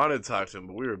wanted to talk to him,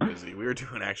 but we were busy. We were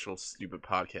doing actual stupid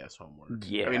podcast homework.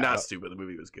 Yeah. I mean, not stupid. The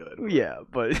movie was good. Yeah,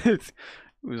 but it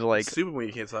was like Stupid when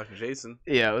you can't talk to Jason.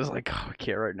 Yeah, it was like, oh, I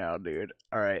can't right now, dude.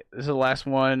 All right, this is the last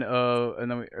one.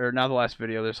 And then or not the last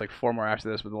video. There's like 4 more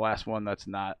after this, but the last one that's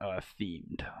not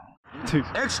themed.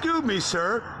 Excuse me,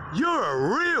 sir. You're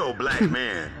a real black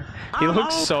man. He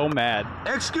looks so mad.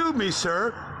 Excuse me,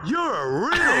 sir. You're a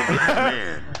real black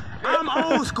man. I'm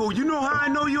old school. You know how I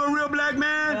know you're a real black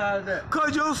man?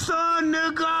 Cause your son,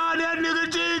 nigga, that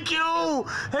nigga GQ.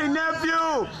 Hey,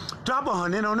 nephew, drop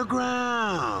 100 on the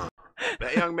ground.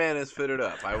 That young man is fitted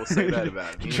up. I will say that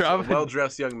about him. He's a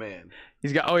well-dressed young man.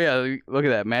 He's got, oh yeah, look at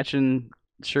that. Matching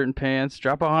shirt and pants.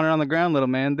 Drop 100 on the ground, little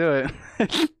man. Do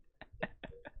it.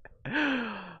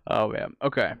 Oh man.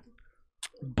 Okay.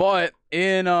 But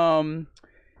in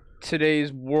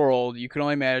today's world, you can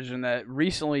only imagine that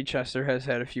recently Chester has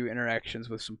had a few interactions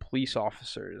with some police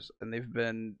officers, and they've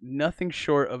been nothing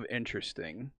short of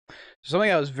interesting. Something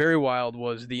that was very wild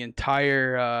was the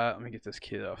entire let me get this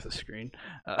kid off the screen.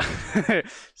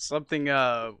 Something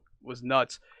was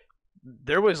nuts.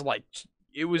 There was like,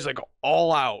 it was like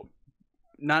all out,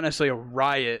 not necessarily a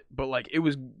riot, but like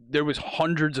there was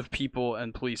hundreds of people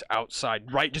and police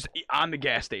outside, right, just on the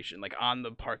gas station, like on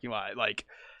the parking lot. Like,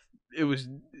 it was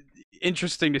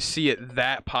interesting to see it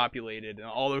that populated, and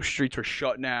all those streets were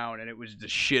shut down, and it was the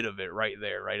shit of it right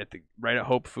there, right at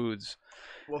Hope Foods.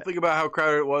 Well, think about how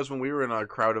crowded it was when we were in a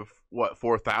crowd of what,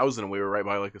 4,000, and we were right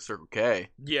by like a Circle K.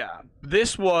 Yeah,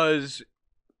 this was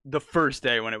the first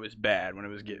day when it was bad, when it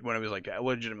was like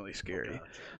legitimately scary.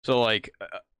 So like,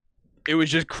 it was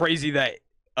just crazy that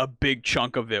a big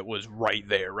chunk of it was right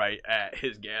there, right at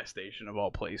his gas station of all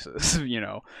places, you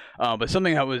know. But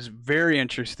something that was very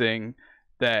interesting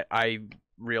that I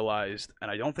realized, and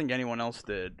I don't think anyone else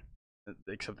did,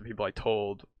 except the people I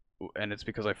told, and it's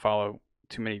because I follow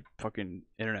too many fucking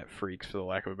internet freaks, for the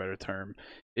lack of a better term,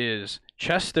 is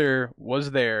Chester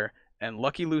was there, and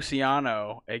Lucky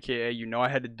Luciano, aka You Know I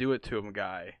Had to Do It to Him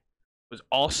guy, was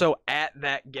also at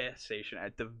that gas station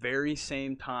at the very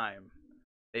same time.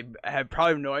 They have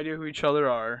probably no idea who each other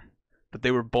are, but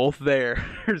they were both there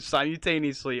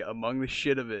simultaneously among the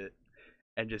shit of it,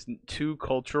 and just 2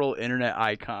 cultural internet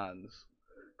icons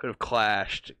could have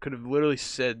clashed, could have literally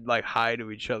said like hi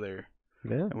to each other.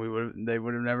 Yeah. And they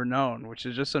would have never known, which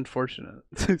is just unfortunate.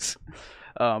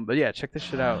 But yeah, check this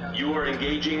shit out. You are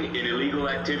engaging in illegal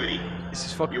activity. This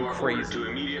is fucking you are crazy. ordered to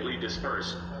immediately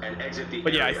disperse and exit the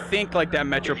But yeah, area. I think like that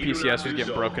Metro PCS was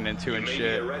getting broken into and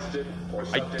shit.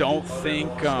 I don't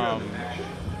think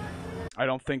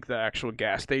the actual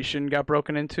gas station got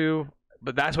broken into,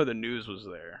 but that's why the news was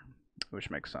there,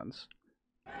 which makes sense.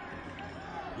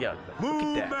 Yeah,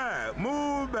 look at that.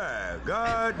 Move back,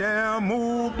 goddamn,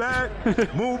 move back,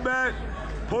 move back.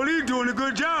 Police doing a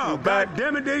good job. God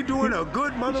damn it, they doing a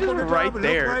good motherfucking right job.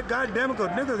 there. Right, God damn it, cause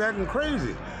niggas acting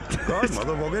crazy. God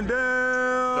motherfucking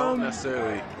damn. Don't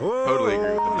necessarily totally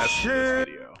agree with the message of this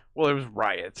video. Well, there was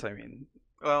riots. I mean,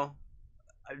 Well,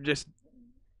 I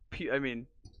mean,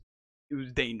 it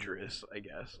was dangerous, I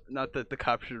guess. Not that the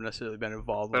cops should have necessarily been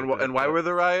involved. and why were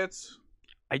there riots?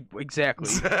 Exactly.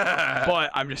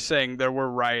 But I'm just saying there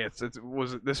were riots.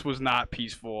 This was not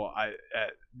peaceful.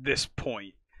 At this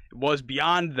point, it was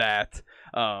beyond that.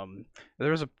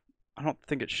 There was I don't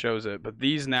think it shows it, but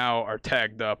these now are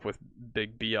tagged up with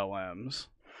big BLMs.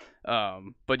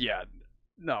 But yeah,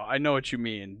 no, I know what you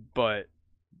mean. But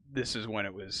this is when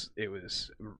it was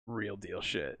real deal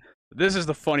shit. This is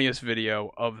the funniest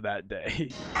video of that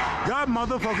day. God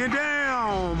motherfucking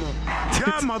damn!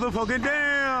 God motherfucking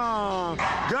damn!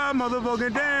 God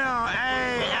motherfucking damn!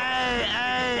 Hey, hey,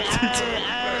 hey, hey,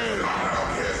 hey!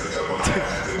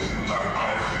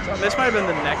 This might have been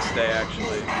the next day,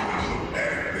 actually.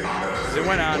 It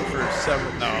went on for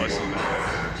several. No, this is not.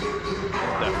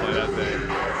 Definitely that day.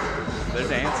 They're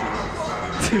dancing.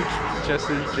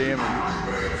 Chester's jamming.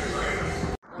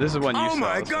 This is when you saw. Oh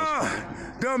my this God!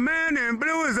 The man in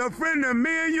blue is a friend of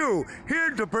me and you, here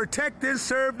to protect and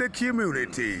serve the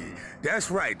community.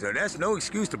 That's right, though. That's no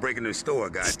excuse to break in the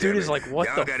store, goddammit. This dude is like, what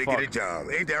the fuck? Y'all gotta get a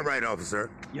job. Ain't that right, officer?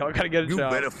 Y'all gotta get a job. You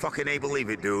better fucking ain't believe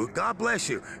it, dude. God bless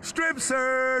you. Strip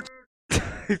search!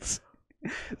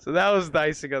 So that was the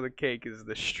icing on the cake, is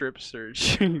the strip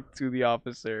search to the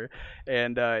officer.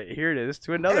 And here it is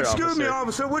to another officer. Excuse me,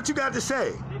 officer. What you got to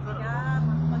say?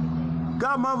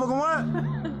 God motherfucking what?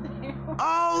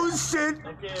 Oh, shit.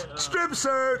 Strip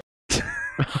search.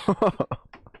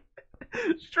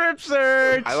 Strip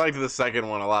search. I liked the second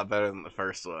one a lot better than the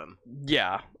first one.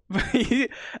 Yeah,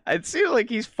 It seems like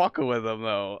he's fucking with them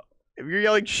though. If you're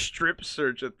yelling strip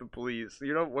search at the police,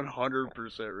 you don't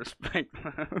 100% respect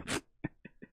them.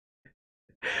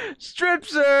 Strip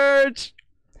search.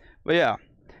 But yeah,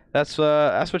 that's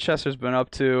what Chester's been up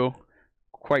to.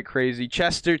 Quite crazy.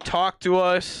 Chester, talk to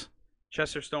us.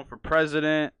 Chester Stone for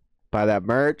president. Buy that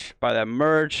merch.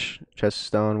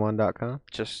 ChesterStone1.com.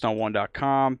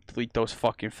 1.com. Delete those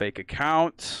fucking fake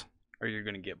accounts, or you're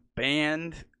gonna get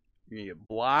banned. You're gonna get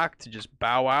blocked. Just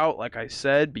bow out, like I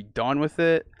said. Be done with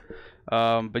it.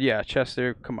 But yeah,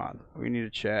 Chester, come on. We need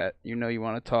to chat. You know you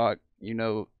want to talk. You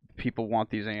know people want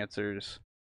these answers.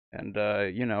 And,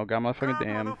 got my fucking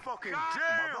damn.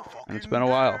 And it's been a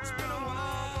while.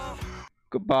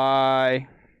 Goodbye.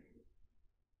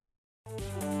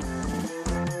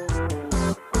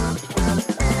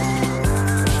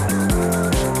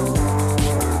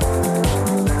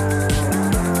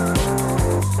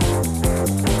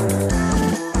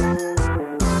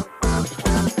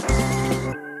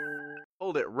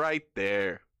 Hold it right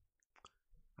there.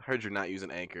 I heard you're not using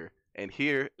Anchor, and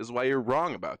here is why you're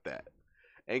wrong about that.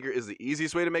 Anchor is the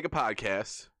easiest way to make a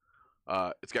podcast.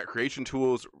 It's got creation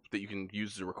tools that you can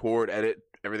use to record, edit,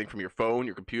 everything from your phone,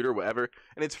 your computer, whatever.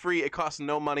 And it's free. It costs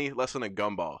no money, less than a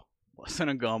gumball. Less than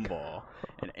a gumball.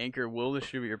 And Anchor will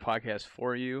distribute your podcast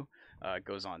for you. It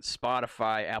goes on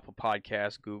Spotify, Apple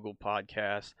Podcasts, Google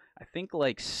Podcasts, I think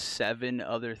like 7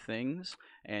 other things.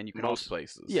 And you can most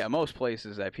places. Yeah, most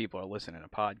places that people are listening to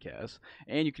podcasts.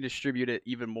 And you can distribute it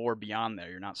even more beyond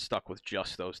there. You're not stuck with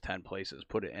just those 10 places.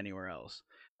 Put it anywhere else.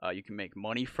 You can make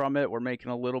money from it. We're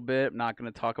making a little bit. I'm not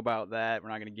going to talk about that. We're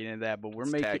not going to get into that, but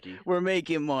we're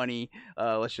making money.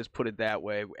 Let's just put it that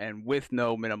way. And with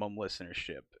no minimum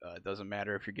listenership. It doesn't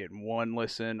matter if you're getting 1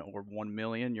 listen or 1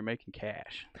 million. You're making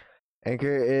cash.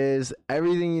 Anchor is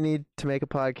everything you need to make a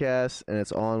podcast, and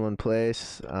it's all in one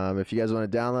place. If you guys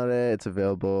want to download it, it's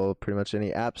available pretty much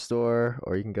any app store,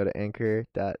 or you can go to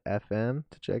anchor.fm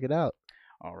to check it out.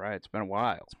 All right. It's been a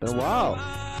while. It's been a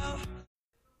while.